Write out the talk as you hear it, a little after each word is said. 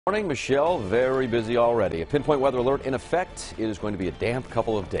Morning, Michelle. Very busy already. A pinpoint weather alert in effect. It is going to be a damp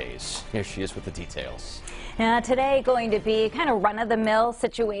couple of days. Here she is with the details. Today going to be kind of run-of-the-mill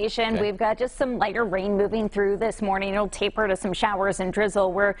situation. Okay. We've got just some lighter rain moving through this morning. It'll taper to some showers and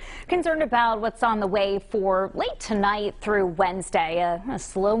drizzle. We're concerned about what's on the way for late tonight through Wednesday. A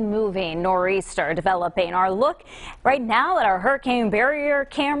slow-moving nor'easter developing. Our look right now at our hurricane barrier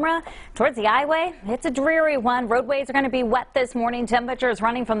camera towards the highway, it's a dreary one. Roadways are going to be wet this morning. Temperatures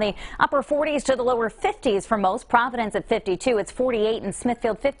running from the upper 40s to the lower 50s for most. Providence at 52. It's 48 in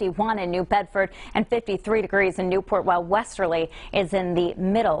Smithfield, 51 in New Bedford, and 53 degrees in Newport, while westerly is in the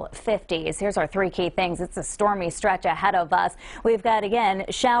middle 50s. Here's our three key things. It's a stormy stretch ahead of us. We've got, again,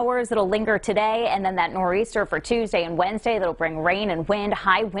 showers that'll linger today, and then that nor'easter for Tuesday and Wednesday that'll bring rain and wind.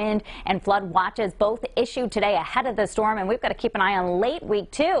 High wind and flood watches both issued today ahead of the storm, and we've got to keep an eye on late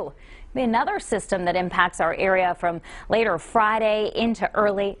week too. Be another system that impacts our area from later Friday into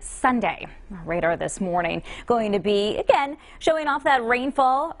early Sunday. Our radar this morning going to be, again, showing off that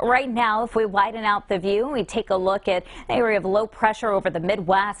rainfall right now. If we widen out the view, we take a look at an area of low pressure over the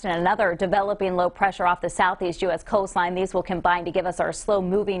Midwest and another developing low pressure off the southeast U.S. coastline. These will combine to give us our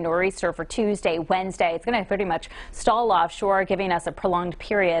slow-moving nor'easter for Tuesday, Wednesday. It's going to pretty much stall offshore, giving us a prolonged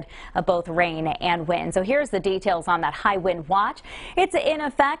period of both rain and wind. So here's the details on that high wind watch. It's in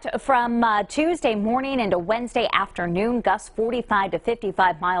effect from Tuesday morning into Wednesday afternoon. Gusts 45 to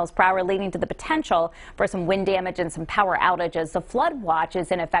 55 miles per hour, leading to the potential for some wind damage and some power outages. The flood watch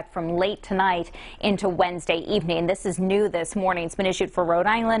is in effect from late tonight into Wednesday evening. This is new this morning. It's been issued for Rhode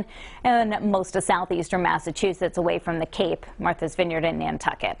Island and most of southeastern Massachusetts away from the Cape, Martha's Vineyard, and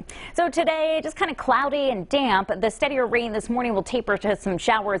Nantucket. So today, just kind of cloudy and damp. The steadier rain this morning will taper to some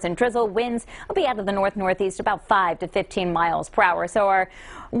showers and drizzle. Winds will be out of the north-northeast about 5 to 15 miles per hour. So our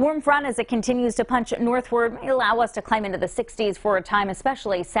warm front, as it continues to punch northward, may allow us to climb into the 60s for a time,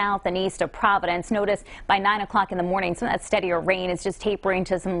 especially south and east of Providence. Notice by 9 o'clock in the morning, some of that steadier rain is just tapering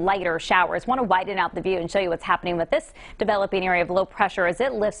to some lighter showers. Want to widen out the view and show you what's happening with this developing area of low pressure as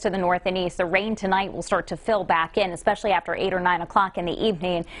it lifts to the north and east. The rain tonight will start to fill back in, especially after 8 or 9 o'clock in the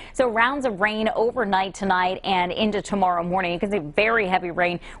evening. So rounds of rain overnight tonight and into tomorrow morning. You can see very heavy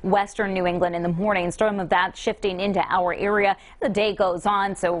rain western New England in the morning. Some of that shifting into our area. The day goes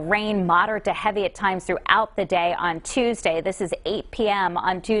on. So rain moderate to heavy at times throughout the day on Tuesday. This is 8 p.m.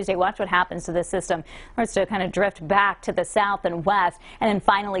 on Tuesday. Watch what happens to this system. It starts to kind of drift back to the south and west, and then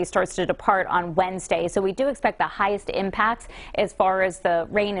finally starts to depart on Wednesday. So we do expect the highest impacts as far as the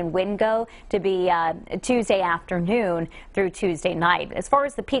rain and wind go to be Tuesday afternoon through Tuesday night. As far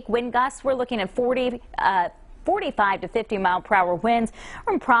as the peak wind gusts, we're looking at 45 to 50 mile per hour winds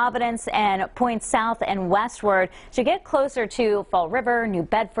from Providence and points south and westward. To get closer to Fall River, New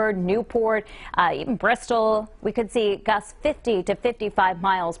Bedford, Newport, even Bristol, we could see gusts 50 to 55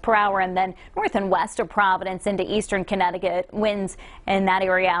 miles per hour, and then north and west of Providence into eastern Connecticut, winds in that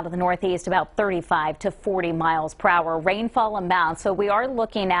area out of the northeast about 35 to 40 miles per hour. Rainfall amounts, so we are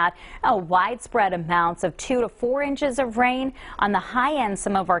looking at widespread amounts of 2 to 4 inches of rain. On the high end,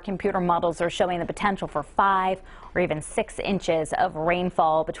 some of our computer models are showing the potential for 5 or even 6 inches of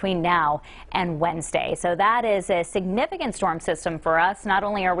rainfall between now and Wednesday. So that is a significant storm system for us. Not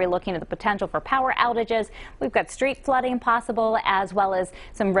only are we looking at the potential for power outages, we've got street flooding possible, as well as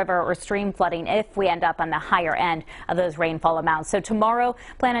some river or stream flooding if we end up on the higher end of those rainfall amounts. So tomorrow,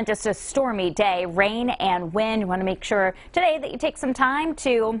 plan on just a stormy day, rain and wind. You want to make sure today that you take some time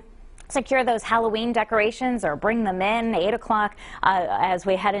to secure those Halloween decorations or bring them in 8 o'clock as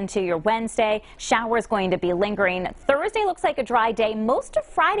we head into your Wednesday. Showers going to be lingering. Thursday looks like a dry day. Most of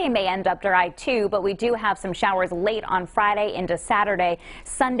Friday may end up dry too, but we do have some showers late on Friday into Saturday,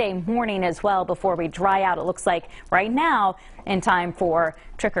 Sunday morning as well before we dry out. It looks like right now in time for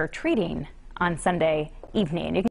trick-or-treating on Sunday evening.